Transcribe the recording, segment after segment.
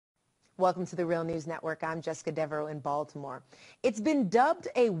Welcome to the Real News Network. I'm Jessica Devereaux in Baltimore. It's been dubbed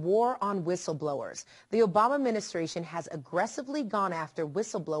a war on whistleblowers. The Obama administration has aggressively gone after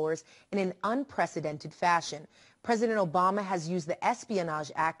whistleblowers in an unprecedented fashion. President Obama has used the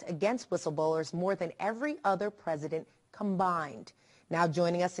Espionage Act against whistleblowers more than every other president combined. Now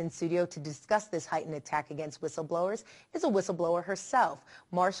joining us in studio to discuss this heightened attack against whistleblowers is a whistleblower herself,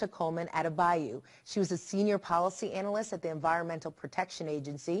 Marsha Coleman Adebayo. She was a senior policy analyst at the Environmental Protection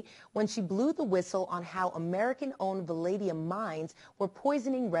Agency when she blew the whistle on how American-owned vanadium mines were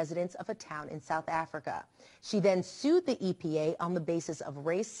poisoning residents of a town in South Africa. She then sued the EPA on the basis of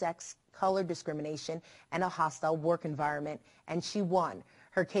race, sex, color discrimination, and a hostile work environment, and she won.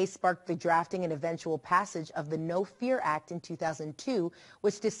 Her case sparked the drafting and eventual passage of the No Fear Act in 2002,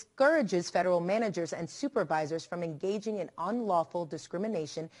 which discourages federal managers and supervisors from engaging in unlawful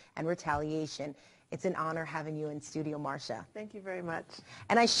discrimination and retaliation. It's an honor having you in studio, Marsha. Thank you very much.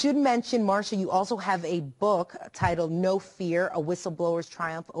 And I should mention, Marsha, you also have a book titled No Fear, A Whistleblower's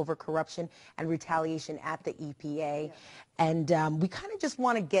Triumph Over Corruption and Retaliation at the EPA. Yes. And we kind of just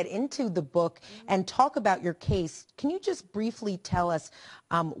want to get into the book and talk about your case. Can you just briefly tell us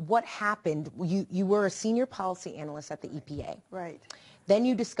what happened? You were a senior policy analyst at the EPA. Right. Then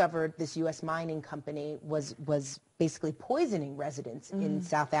you discovered this U.S. mining company was basically poisoning residents in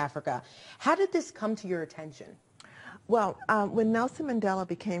South Africa. How did this come to your attention? Well, when Nelson Mandela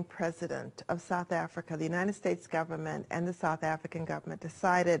became president of South Africa, the United States government and the South African government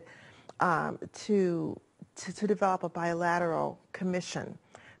decided to develop a bilateral commission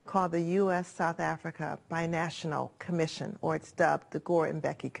called the U.S.-South Africa Binational Commission, or it's dubbed the Gore and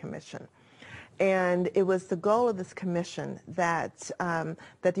Becky Commission. And it was the goal of this commission that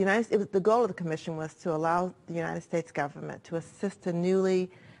the goal of the commission was to allow the United States government to assist the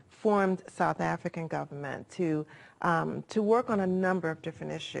newly formed South African government to work on a number of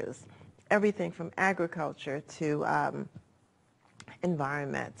different issues, everything from agriculture to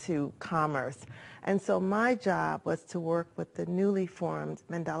environment to commerce. And so my job was to work with the newly formed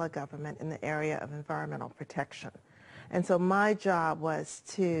Mandela government in the area of environmental protection. And so my job was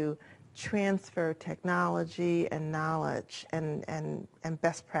to transfer technology and knowledge and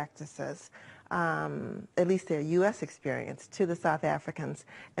best practices, at least their U.S. experience, to the South Africans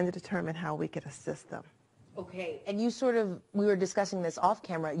and to determine how we could assist them. Okay, and you we were discussing this off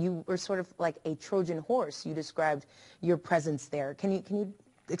camera, you were sort of like a Trojan horse. You described your presence there. Can you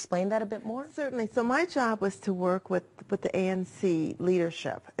explain that a bit more? Certainly. So my job was to work with the ANC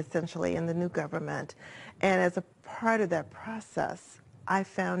leadership, essentially, in the new government. And as a part of that process, I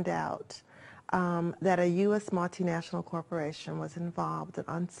found out that a U.S. multinational corporation was involved in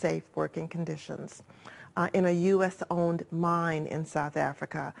unsafe working conditions in a U.S.-owned mine in South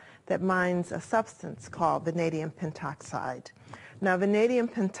Africa that mines a substance called vanadium pentoxide. Now, vanadium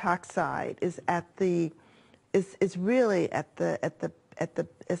pentoxide is really at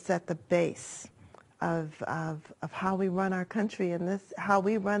the base of how we run our country and how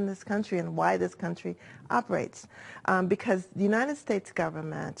we run this country and why this country operates. Because the United States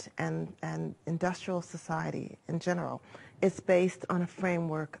government and industrial society in general is based on a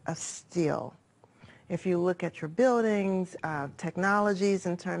framework of steel. If you look at your buildings, technologies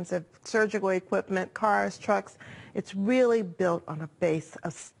in terms of surgical equipment, cars, trucks, it's really built on a base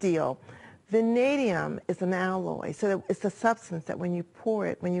of steel. Vanadium is an alloy, so it's a substance that when you pour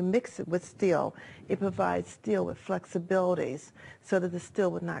it, when you mix it with steel, it provides steel with flexibilities so that the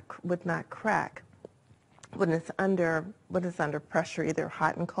steel would not crack when it's under pressure, either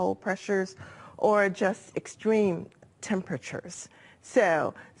hot and cold pressures or just extreme temperatures.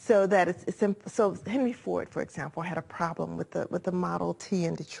 So Henry Ford, for example, had a problem with the Model T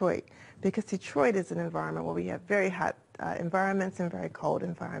in Detroit, because Detroit is an environment where we have very hot environments and very cold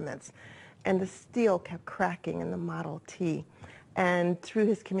environments. And the steel kept cracking in the Model T. And through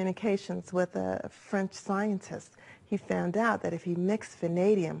his communications with a French scientist, he found out that if he mixed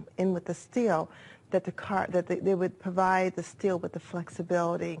vanadium in with the steel, that they would provide the steel with the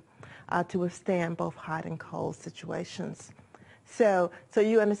flexibility to withstand both hot and cold situations. So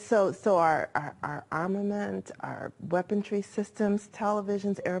our armament, our weaponry systems,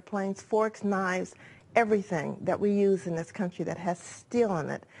 televisions, airplanes, forks, knives, everything that we use in this country that has steel in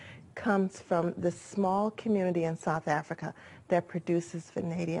it comes from this small community in South Africa that produces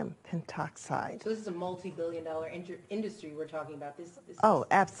vanadium pentoxide. So this is a multi-billion-dollar industry we're talking about. Oh,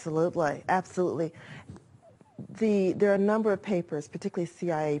 absolutely, absolutely. There are a number of papers, particularly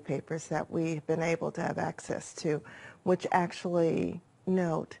CIA papers, that we've been able to have access to, which actually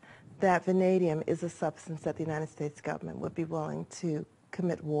note that vanadium is a substance that the United States government would be willing to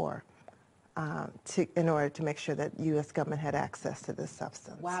commit war in order to make sure that U.S. government had access to this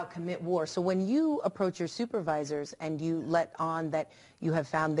substance. Wow, commit war. So when you approach your supervisors and you let on that you have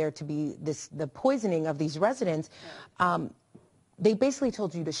found there to be the poisoning of these residents, they basically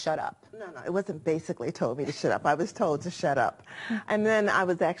told you to shut up. No, it wasn't basically told me to shut up. I was told to shut up. And then I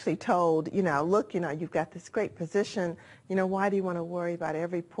was actually told, look, you've got this great position. Why do you want to worry about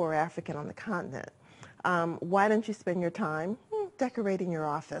every poor African on the continent? Why don't you spend your time decorating your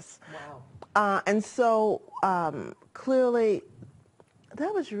office? Wow. And so clearly,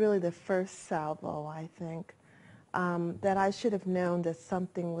 that was really the first salvo, I think, that I should have known that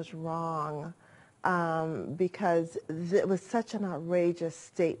something was wrong. Because it was such an outrageous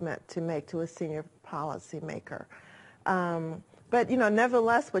statement to make to a senior policymaker. But,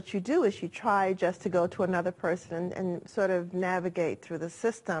 nevertheless, what you do is you try just to go to another person and sort of navigate through the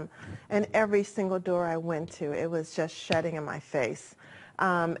system. And every single door I went to, it was just shutting in my face.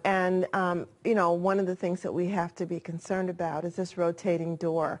 One of the things that we have to be concerned about is this rotating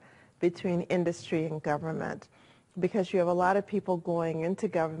door between industry and government, because you have a lot of people going into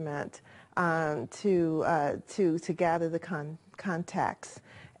government to gather the contacts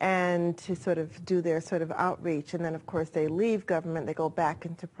and to sort of do their sort of outreach. And then, of course, they leave government, they go back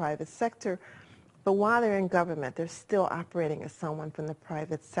into private sector. But while they're in government, they're still operating as someone from the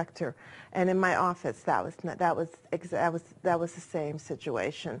private sector. And in my office, that was the same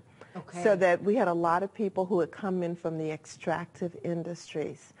situation. Okay. So that we had a lot of people who had come in from the extractive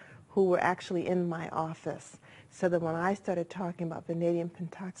industries who were actually in my office. So that when I started talking about vanadium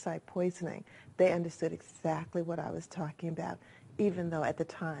pentoxide poisoning, they understood exactly what I was talking about, even though at the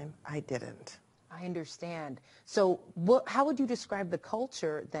time I didn't. I understand. So how would you describe the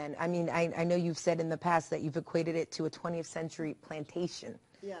culture then? I mean, I know you've said in the past that you've equated it to a 20th century plantation.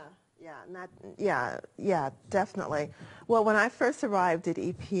 Yeah, definitely. Well, when I first arrived at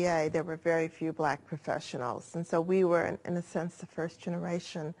EPA, there were very few black professionals. And so we were, in a sense, the first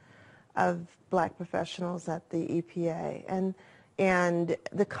generation of black professionals at the EPA. And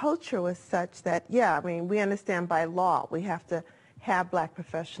the culture was such that, we understand by law we have to have black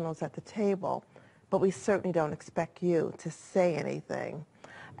professionals at the table, but we certainly don't expect you to say anything.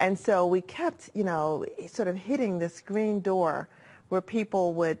 And so we kept, sort of hitting this green door where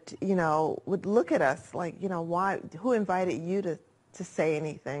people would look at us like, why, who invited you to say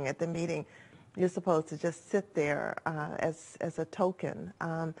anything at the meeting? You're supposed to just sit there as a token.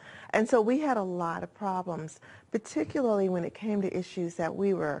 And so we had a lot of problems, particularly when it came to issues that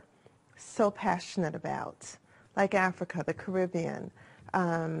we were so passionate about, like Africa, the Caribbean,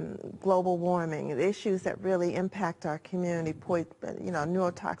 global warming, the issues that really impact our community,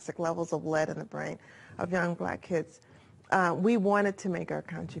 neurotoxic levels of lead in the brain of young black kids. We wanted to make our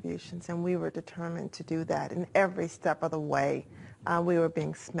contributions, and we were determined to do that. And every step of the way, we were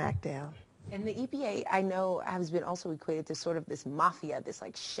being smacked down. And the EPA, I know, has been also equated to sort of this mafia, this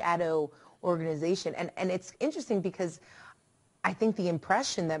like shadow organization. And it's interesting because I think the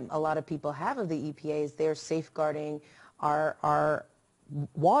impression that a lot of people have of the EPA is they're safeguarding our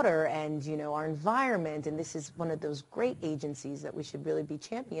water and, our environment. And this is one of those great agencies that we should really be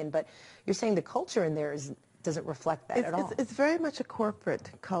championing. But you're saying the culture in there doesn't reflect that at all. It's very much a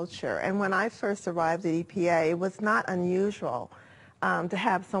corporate culture. And when I first arrived at EPA, it was not unusual to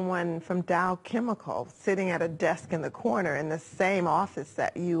have someone from Dow Chemical sitting at a desk in the corner in the same office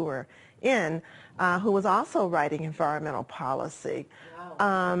that you were in, who was also writing environmental policy.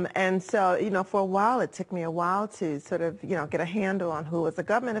 Wow. And so, for a while, it took me a while to sort of, get a handle on who was a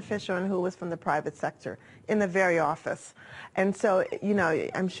government official and who was from the private sector in the very office. And so,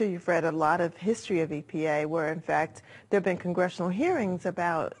 I'm sure you've read a lot of history of EPA where, in fact, there have been congressional hearings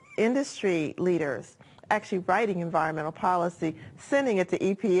about industry leaders actually writing environmental policy, sending it to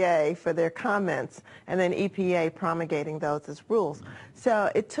EPA for their comments, and then EPA promulgating those as rules. So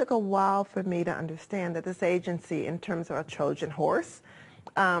it took a while for me to understand that this agency, in terms of a Trojan horse,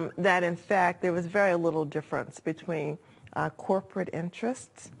 that in fact there was very little difference between corporate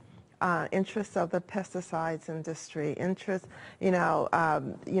interests, interests of the pesticides industry, interests,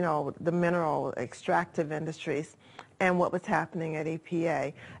 the mineral extractive industries, and what was happening at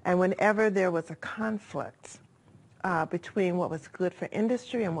EPA. And whenever there was a conflict between what was good for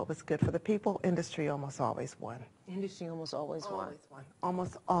industry and what was good for the people, industry almost always won. Industry almost always won.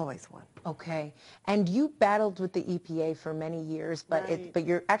 Almost always won. Okay. And you battled with the EPA for many years, but Right. but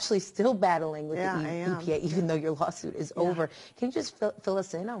you're actually still battling with the EPA, even though your lawsuit is over. Can you just fill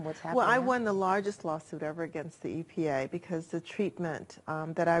us in on what's happening? Well, I won the largest lawsuit ever against the EPA because the treatment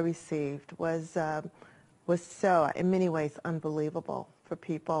that I received was so, in many ways, unbelievable for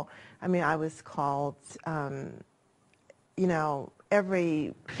people. I mean, I was called,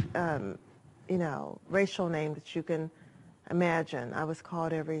 every racial name that you can imagine. I was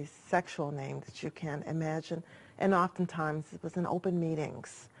called every sexual name that you can imagine, and oftentimes it was in open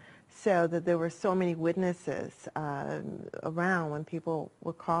meetings, so that there were so many witnesses around when people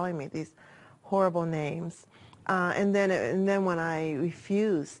were calling me these horrible names. And then when I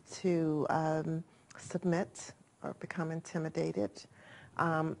refused to submit or become intimidated,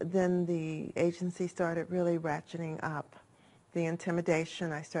 then the agency started really ratcheting up the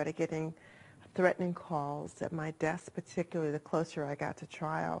intimidation. I started getting threatening calls at my desk, particularly the closer I got to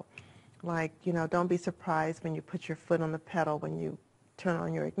trial. Like, don't be surprised when you put your foot on the pedal, when you turn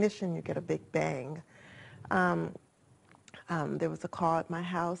on your ignition, you get a big bang. There was a call at my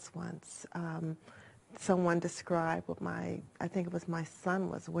house once. Someone described what I think it was my son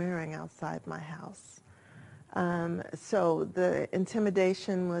was wearing outside my house. So the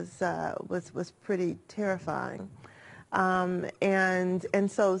intimidation was pretty terrifying.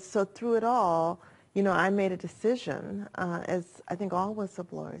 And so through it all, I made a decision, as I think all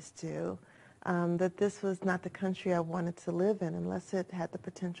whistleblowers do, that this was not the country I wanted to live in unless it had the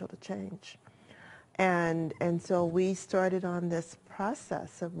potential to change. And so we started on this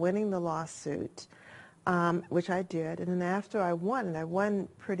process of winning the lawsuit, which I did. And then after I won, and I won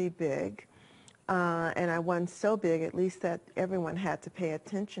pretty big, and I won so big at least that everyone had to pay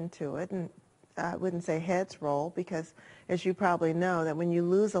attention to it. And I wouldn't say heads roll, because as you probably know, that when you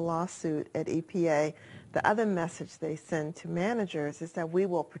lose a lawsuit at EPA, the other message they send to managers is that we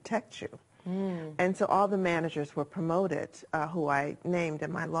will protect you. And so all the managers were promoted, who I named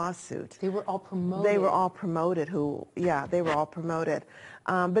in my lawsuit. They were all promoted? They were all promoted they were all promoted.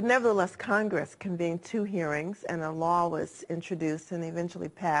 But nevertheless, Congress convened 2 hearings, and a law was introduced and eventually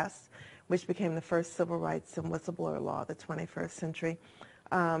passed, which became the first civil rights and whistleblower law of the 21st century,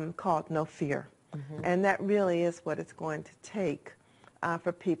 called No Fear. And that really is what it's going to take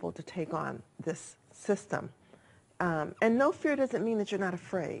for people to take on this system. And no fear doesn't mean that you're not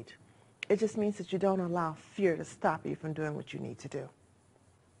afraid. It just means that you don't allow fear to stop you from doing what you need to do.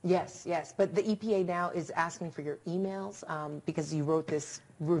 Yes, yes. But the EPA now is asking for your emails because you wrote this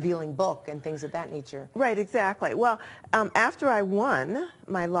revealing book and things of that nature. Right, exactly. Well, after I won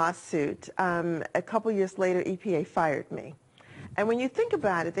my lawsuit, a couple years later, EPA fired me. And when you think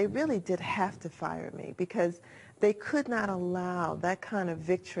about it, they really did have to fire me, because they could not allow that kind of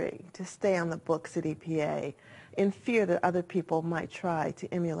victory to stay on the books at EPA in fear that other people might try to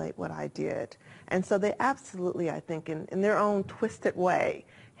emulate what I did. And so they absolutely, I think, in their own twisted way,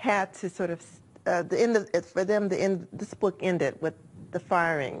 had to sort of, for them, this book ended with the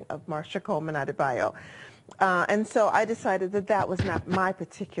firing of Marsha, Coleman, Adebayo. And so I decided that that was not my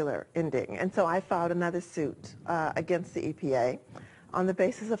particular ending. And so I filed another suit against the EPA on the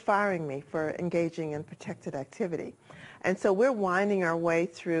basis of firing me for engaging in protected activity. And so we're winding our way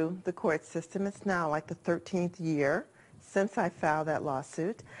through the court system. It's now like the 13th year since I filed that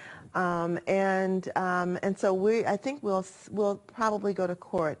lawsuit. And so I think we'll probably go to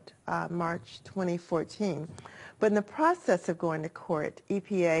court March 2014. But in the process of going to court,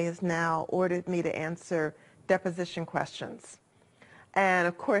 EPA has now ordered me to answer deposition questions. And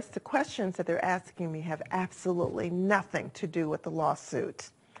of course, the questions that they're asking me have absolutely nothing to do with the lawsuit.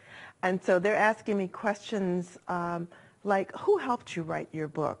 And so they're asking me questions like, who helped you write your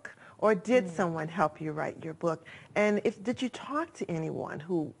book? Or did someone help you write your book? And did you talk to anyone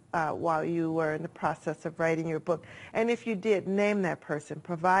who, while you were in the process of writing your book? And if you did, name that person,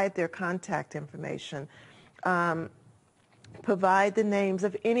 provide their contact information, provide the names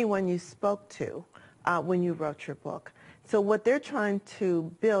of anyone you spoke to when you wrote your book. So what they're trying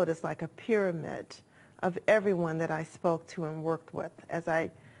to build is like a pyramid of everyone that I spoke to and worked with as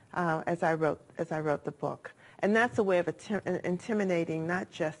I wrote the book. And that's a way of intimidating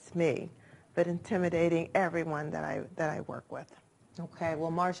not just me, but intimidating everyone that I work with. Okay,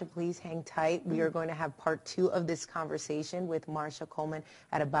 well, Marsha, please hang tight. We are going to have part 2 of this conversation with Marsha Coleman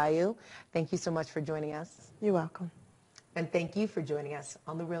Adebayo. Thank you so much for joining us. You're welcome. And thank you for joining us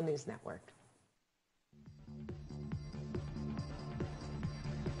on the Real News Network.